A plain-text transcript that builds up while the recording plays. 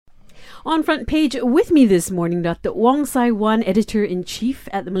On Front Page with me this morning, Datuk Wong Sai Wan, Editor-in-Chief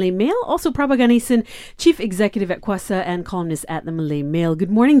at the Malay Mail. Also Praba Ganesan, Chief Executive at Kuasa and Columnist at the Malay Mail.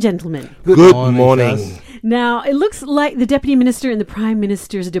 Good morning, gentlemen. Good morning. Shaz. Now, it looks like the Deputy Minister in the Prime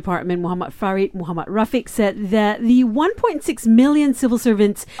Minister's Department, Muhammad Rafiq, said that the 1.6 million civil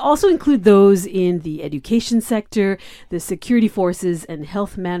servants also include those in the education sector, the security forces and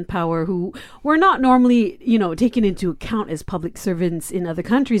health manpower who were not normally, taken into account as public servants in other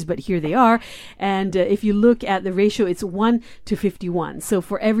countries, but here they are. And if you look at the ratio, it's 1 to 51. So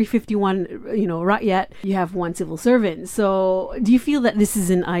for every 51, rakyat, you have one civil servant. So do you feel that this is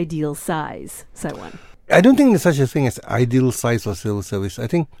an ideal size, Saiwan? I don't think there's such a thing as ideal size for civil service. I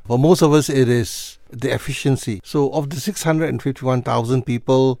think for most of us it is the efficiency. So of the 651,000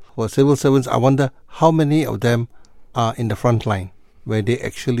 people who are civil servants, I wonder how many of them are in the front line where they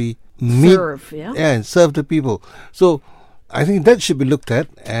actually serve, and serve the people. So I think that should be looked at,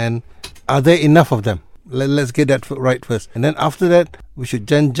 and are there enough of them? Let's get that right first. And then after that, we should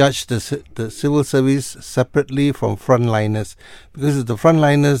then judge the civil service separately from frontliners, because it's the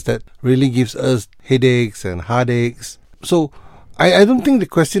frontliners that really gives us headaches and heartaches. So I don't think the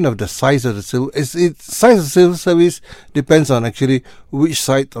question of the size of the size of civil service depends on actually which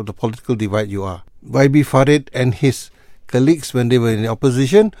side of the political divide you are. YB Farid and his colleagues, when they were in the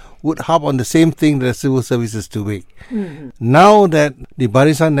opposition, would harp on the same thing, that the civil service is too weak. Mm-hmm. Now that the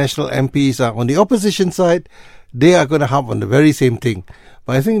Barisan National MPs are on the opposition side, they are going to harp on the very same thing.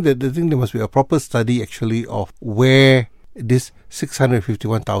 But I think that there must be a proper study actually of where this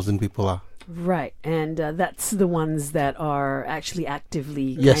 651,000 people are. Right, and that's the ones that are actually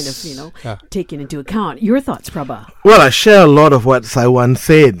actively taken into account. Your thoughts, Prabha? Well, I share a lot of what Saiwan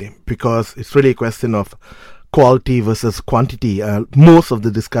said, because it's really a question of quality versus quantity. Most of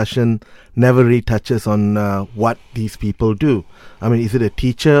the discussion never really touches on what these people do. I mean, is it a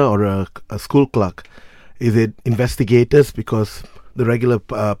teacher or a school clerk? Is it investigators? Because the regular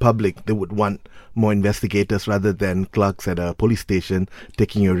public, they would want more investigators rather than clerks at a police station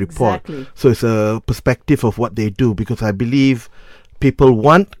taking your report. Exactly. So it's a perspective of what they do, because I believe people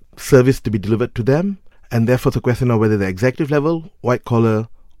want service to be delivered to them, and therefore it's a question of whether they're executive level, white collar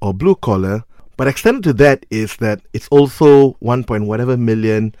or blue collar. But extended to that is that it's also 1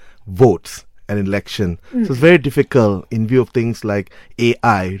 million votes an election. So it's very difficult in view of things like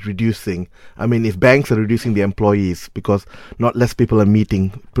AI reducing. I mean, if banks are reducing the employees because not less people are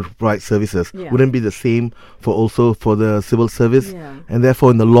meeting to provide services, wouldn't be the same for the civil service? Yeah. And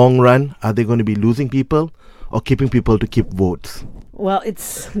therefore, in the long run, are they going to be losing people or keeping people to keep votes? Well,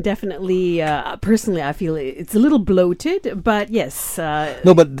 it's definitely, personally, I feel it's a little bloated, but yes.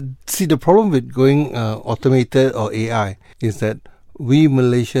 No, but see, the problem with going automated or AI is that we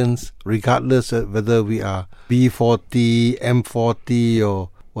Malaysians, regardless of whether we are B40, M40 or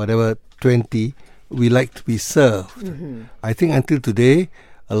whatever, 20, we like to be served. Mm-hmm. I think until today,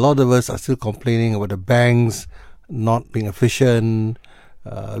 a lot of us are still complaining about the banks not being efficient.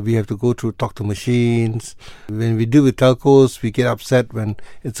 We have to go through talk to machines. When we deal with telcos, we get upset when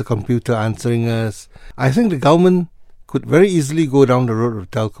it's a computer answering us. I think the government could very easily go down the road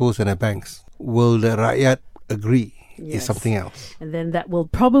of telcos and the banks. Will the rakyat agree? Yes. Is something else. And then that will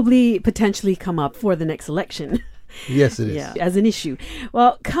probably potentially come up for the next election. Yes, it is. Yeah, as an issue.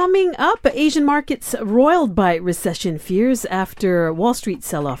 Well, coming up, Asian markets roiled by recession fears after Wall Street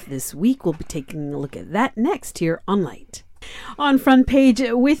sell-off this week. We'll be taking a look at that next here on Lite. On Front Page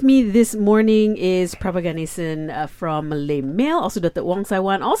with me this morning is Praba Ganesan from Malay Mail, also Datuk Wong Sai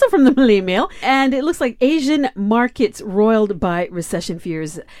Wan, also from the Malay Mail. And it looks like Asian markets roiled by recession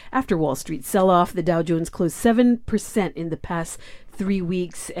fears after Wall Street sell-off. The Dow Jones closed 7% in the past 3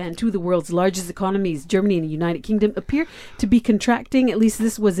 weeks, and two of the world's largest economies, Germany and the United Kingdom, appear to be contracting. At least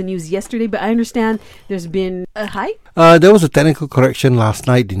this was the news yesterday, but I understand there's been a hike. There was a technical correction last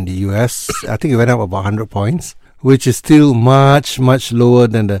night in the US. I think it went up about 100 points. Which is still much, much lower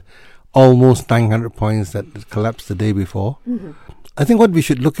than the almost 900 points that collapsed the day before. Mm-hmm. I think what we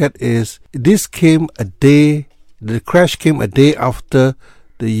should look at is the crash came a day after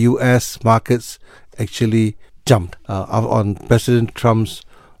the US markets actually jumped on President Trump's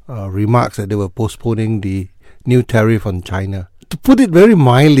remarks that they were postponing the new tariff on China. To put it very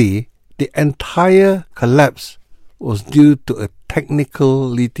mildly, the entire collapse was due to a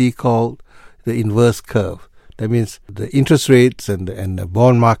technicality called the inverse curve. That means the interest rates and the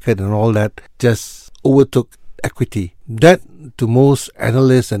bond market and all that just overtook equity. That, to most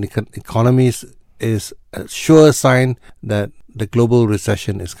analysts and economists, is a sure sign that the global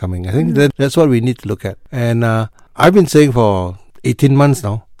recession is coming. I think that's what we need to look at. And I've been saying for 18 months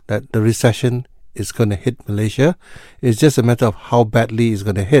now that the recession is going to hit Malaysia. It's just a matter of how badly it's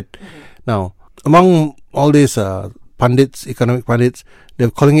going to hit. Now, among all these pundits, economic pundits, they're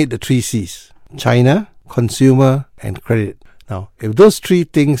calling it the 3 C's: China, consumer, and credit. Now, if those 3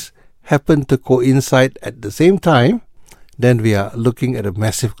 things happen to coincide at the same time, then we are looking at a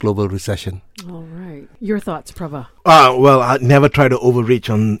massive global recession. All right. Your thoughts, Praba? Well, I never try to overreach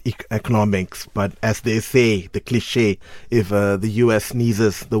on economics, but as they say, the cliche, if the US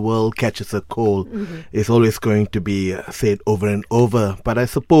sneezes, the world catches a cold, is always going to be said over and over. But I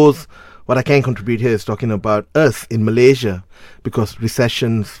suppose what I can contribute here is talking about us in Malaysia, because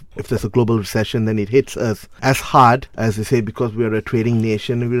recessions, if there's a global recession, then it hits us as hard, as they say, because we are a trading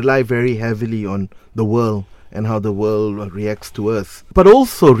nation and we rely very heavily on the world and how the world reacts to us. But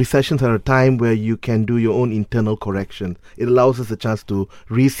also, recessions are a time where you can do your own internal correction. It allows us a chance to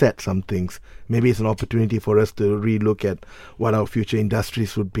reset some things. Maybe it's an opportunity for us to relook at what our future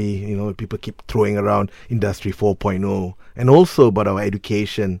industries would be. You know, people keep throwing around Industry 4.0, and also about our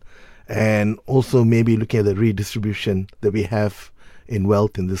education, and also maybe looking at the redistribution that we have in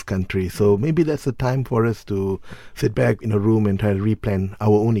wealth in this country. So maybe that's a time for us to sit back in a room and try to replan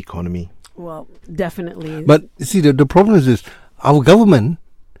our own economy. Well, definitely. But you see, the problem is this: our government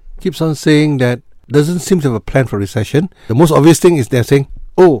keeps on saying that doesn't seem to have a plan for recession. The most obvious thing is they're saying,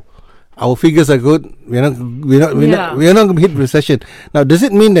 "Oh, our figures are good. We're not going to hit recession." Now, does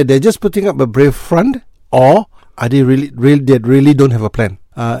it mean that they're just putting up a brave front, or are they really don't have a plan?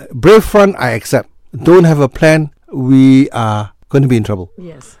 Brave front, I accept. Don't have a plan, we are going to be in trouble.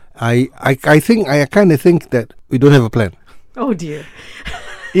 Yes. I kind of think that we don't have a plan. Oh dear.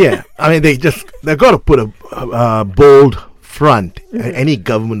 Yeah, I mean, they've got to put a bold front. Any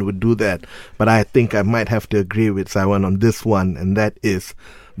government would do that. But I think I might have to agree with Sai Wan on this one, and that is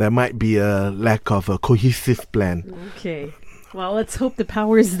there might be a lack of a cohesive plan. Okay. Well, let's hope the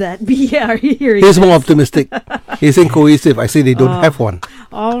powers that be are hearing. He's more optimistic. He's saying cohesive. I say they don't have one.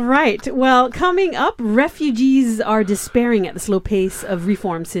 All right. Well, coming up, refugees are despairing at the slow pace of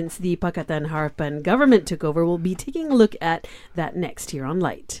reform since the Pakatan Harapan government took over. We'll be taking a look at that next here on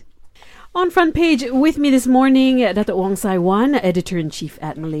Lite. On Front Page, with me this morning, Datuk Wong Sai Wan, Editor-in-Chief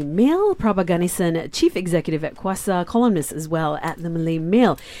at Malay Mail, Praba Ganesan, Chief Executive at Kuasa, Columnist as well at the Malay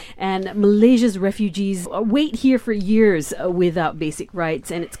Mail. And Malaysia's refugees wait here for years without basic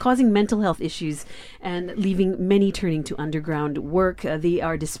rights, and it's causing mental health issues and leaving many turning to underground work. They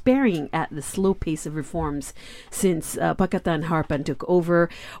are despairing at the slow pace of reforms since Pakatan Harapan took over.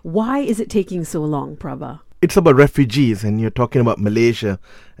 Why is it taking so long, Praba? It's about refugees, and you're talking about Malaysia,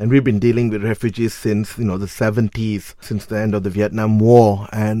 and we've been dealing with refugees since, the 70s, since the end of the Vietnam War.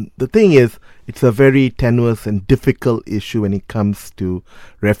 And the thing is, it's a very tenuous and difficult issue when it comes to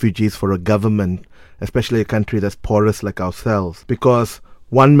refugees for a government, especially a country that's porous like ourselves, because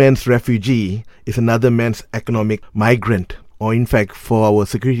one man's refugee is another man's economic migrant. Or in fact, for our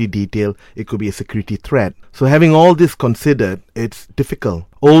security detail, it could be a security threat. So having all this considered, it's difficult.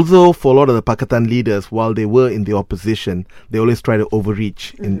 Also, for a lot of the Pakatan leaders, while they were in the opposition, they always try to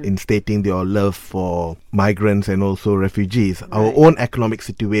overreach in stating their love for migrants and also refugees. Right. Our own economic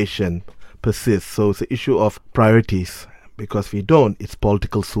situation persists. So it's an issue of priorities. Because if we don't, it's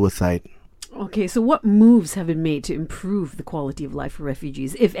political suicide. Okay, so what moves have been made to improve the quality of life for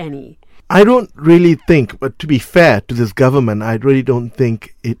refugees, if any? I don't really think, but to be fair to this government, I really don't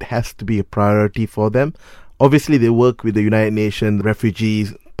think it has to be a priority for them. Obviously, they work with the United Nations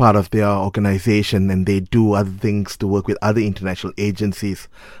refugees, part of their organization, and they do other things to work with other international agencies.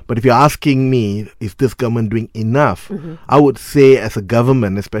 But if you're asking me, is this government doing enough? I would say as a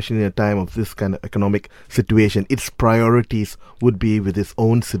government, especially in a time of this kind of economic situation, its priorities would be with its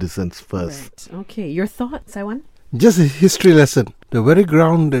own citizens first. Right. Okay, your thoughts, Sai Wan? Just a history lesson. The very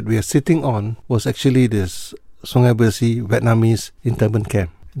ground that we are sitting on was actually this Sungai Bersih Vietnamese internment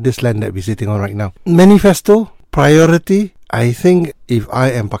camp. This land that we're sitting on right now. Manifesto, priority. I think if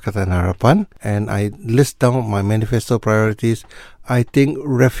I am Pakatan Harapan and I list down my manifesto priorities, I think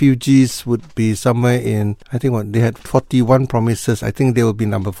refugees would be somewhere in, they had 41 promises. I think they will be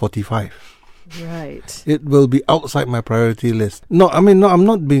number 45. Right. It will be outside my priority list. No, I'm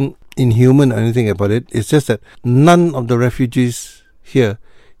not being inhuman or anything about it. It's just that none of the refugees here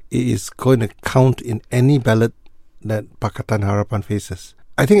is going to count in any ballot that Pakatan Harapan faces.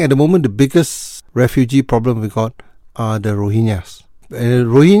 I think at the moment the biggest refugee problem we got are the Rohingyas.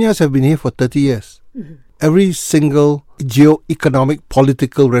 Rohingyas have been here for 30 years. Every single geo-economic,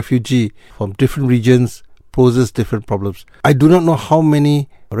 political refugee from different regions poses different problems. I do not know how many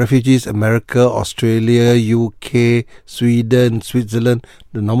refugees America, Australia, UK, Sweden, Switzerland,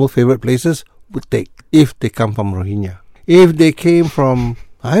 the normal favorite places, would take if they come from Rohingya. If they came from,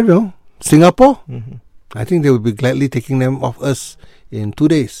 Singapore, I think they would be gladly taking them off us in 2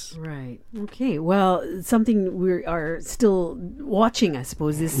 days. Right. Okay. Well, something we are still watching, I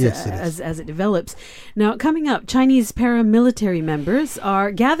suppose, this Yes, it is. as it develops. Now, coming up, Chinese paramilitary members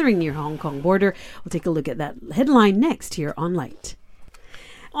are gathering near Hong Kong border. We'll take a look at that headline next here on Lite.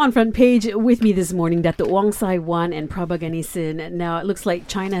 On Front Page with me this morning, Datuk Wong Sai Wan and Praba Ganesan. Now, it looks like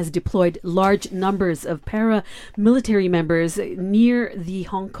China has deployed large numbers of paramilitary members near the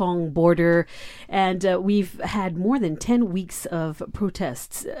Hong Kong border, and we've had more than 10 weeks of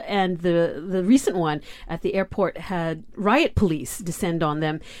protests. And the recent one at the airport had riot police descend on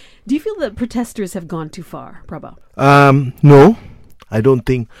them. Do you feel that protesters have gone too far, Praba? No, I don't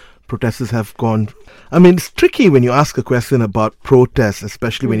think protesters have gone. I mean, it's tricky when you ask a question about protests,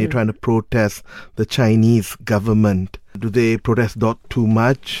 especially when you're trying to protest the Chinese government. Do they protest not too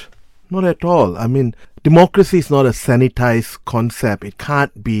much? Not at all. I mean, democracy is not a sanitized concept. It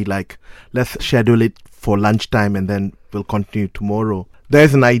can't be like, let's schedule it for lunchtime and then we'll continue tomorrow.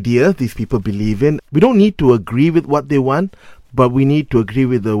 There's an idea these people believe in. We don't need to agree with what they want, but we need to agree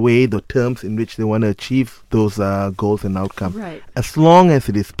with the way, the terms in which they want to achieve those goals and outcomes. Right. As long as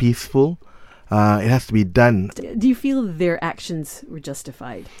it is peaceful, it has to be done. Do you feel their actions were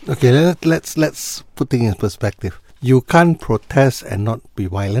justified? Okay, let's put things in perspective. You can't protest and not be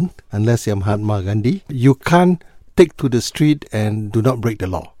violent unless you're Mahatma Gandhi. You can't take to the street and do not break the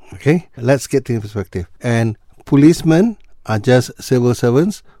law. Okay, let's get things in perspective. And policemen are just civil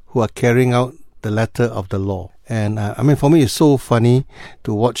servants who are carrying out the letter of the law. And I mean, for me, it's so funny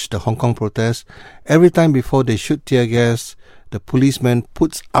to watch the Hong Kong protests. Every time before they shoot tear gas, the policeman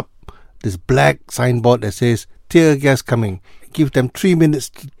puts up this black signboard that says, tear gas coming. Give them 3 minutes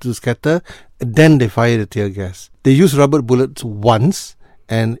to scatter, and then they fire the tear gas. They use rubber bullets once,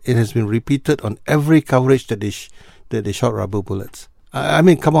 and it has been repeated on every coverage that they shot rubber bullets. I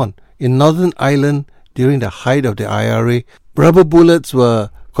mean, come on. In Northern Ireland, during the height of the IRA, rubber bullets were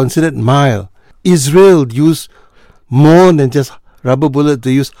considered mild. Israel used more than just rubber bullets.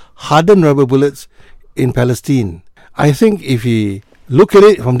 They used hardened rubber bullets in Palestine. I think if you look at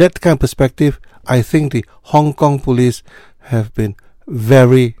it from that kind of perspective, I think the Hong Kong police have been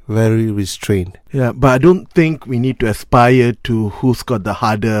very, very restrained. Yeah, but I don't think we need to aspire to who's got the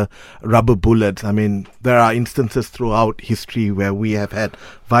harder rubber bullets. I mean, there are instances throughout history where we have had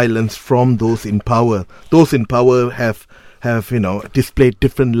violence from those in power. Those in power have displayed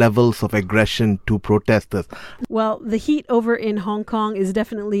different levels of aggression to protesters. Well, the heat over in Hong Kong is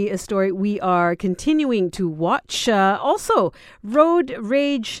definitely a story we are continuing to watch. Also, road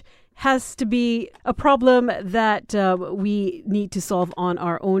rage has to be a problem that we need to solve on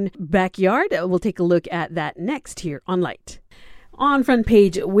our own backyard. We'll take a look at that next here on Lite. On Front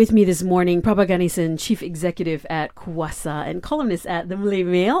Page with me this morning, Praba Ganesan, Chief Executive at Kuasa and columnist at the Malay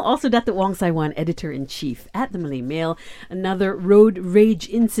Mail. Also, Datuk Wong Sai Wan, Editor-in-Chief at the Malay Mail. Another road rage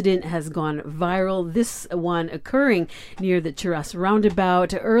incident has gone viral. This one occurring near the Cheras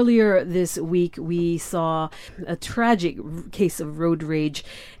roundabout. Earlier this week, we saw a tragic case of road rage.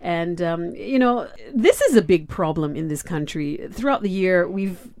 And, this is a big problem in this country. Throughout the year,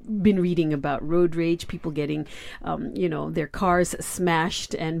 we've been reading about road rage, people getting, their cars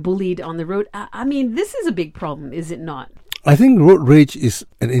smashed and bullied on the road. I mean, this is a big problem, is it not? I think road rage is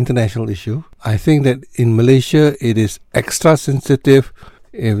an international issue. I think that in Malaysia, it is extra sensitive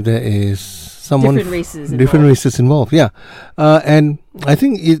if there is someone... Different races involved, yeah. And I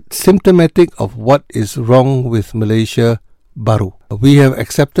think it's symptomatic of what is wrong with Malaysia Baru. We have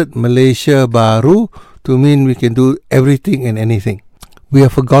accepted Malaysia Baru to mean we can do everything and anything. We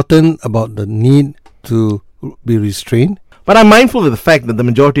have forgotten about the need to be restrained. But I'm mindful of the fact that the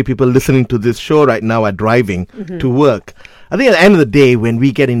majority of people listening to this show right now are driving to work. I think at the end of the day, when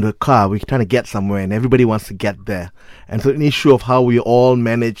we get into a car, we're trying to get somewhere and everybody wants to get there. And so an issue of how we all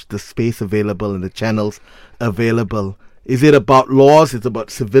manage the space available and the channels available. Is it about laws? Is it about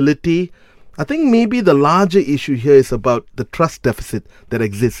civility? I think maybe the larger issue here is about the trust deficit that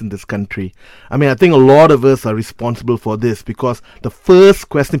exists in this country. I mean, I think a lot of us are responsible for this because the first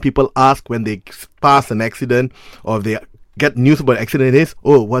question people ask when they pass an accident or if they get news about an accident is,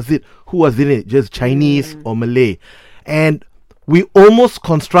 who was in it? Just Chinese or Malay? And we almost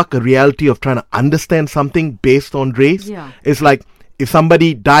construct a reality of trying to understand something based on race. Yeah. It's like if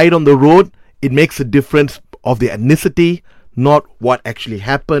somebody died on the road, it makes a difference of the ethnicity, not what actually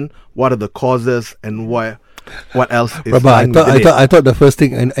happened, what are the causes, and what else is Prabha, I thought the first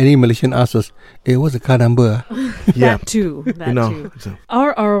thing any Malaysian asked was, what's the car number? Yeah. That too. So.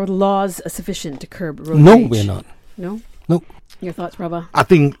 Are our laws sufficient to curb road rage? No, we're not. No? Nope. Your thoughts, Prabha? I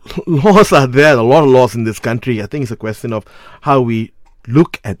think laws are there, a lot of laws in this country. I think it's a question of how we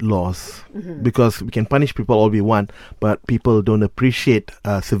look at laws, because we can punish people all we want, but people don't appreciate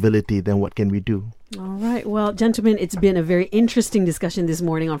civility, then what can we do? All right. Well, gentlemen, it's been a very interesting discussion this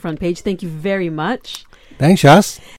morning on Front Page. Thank you very much. Thanks, Shaz.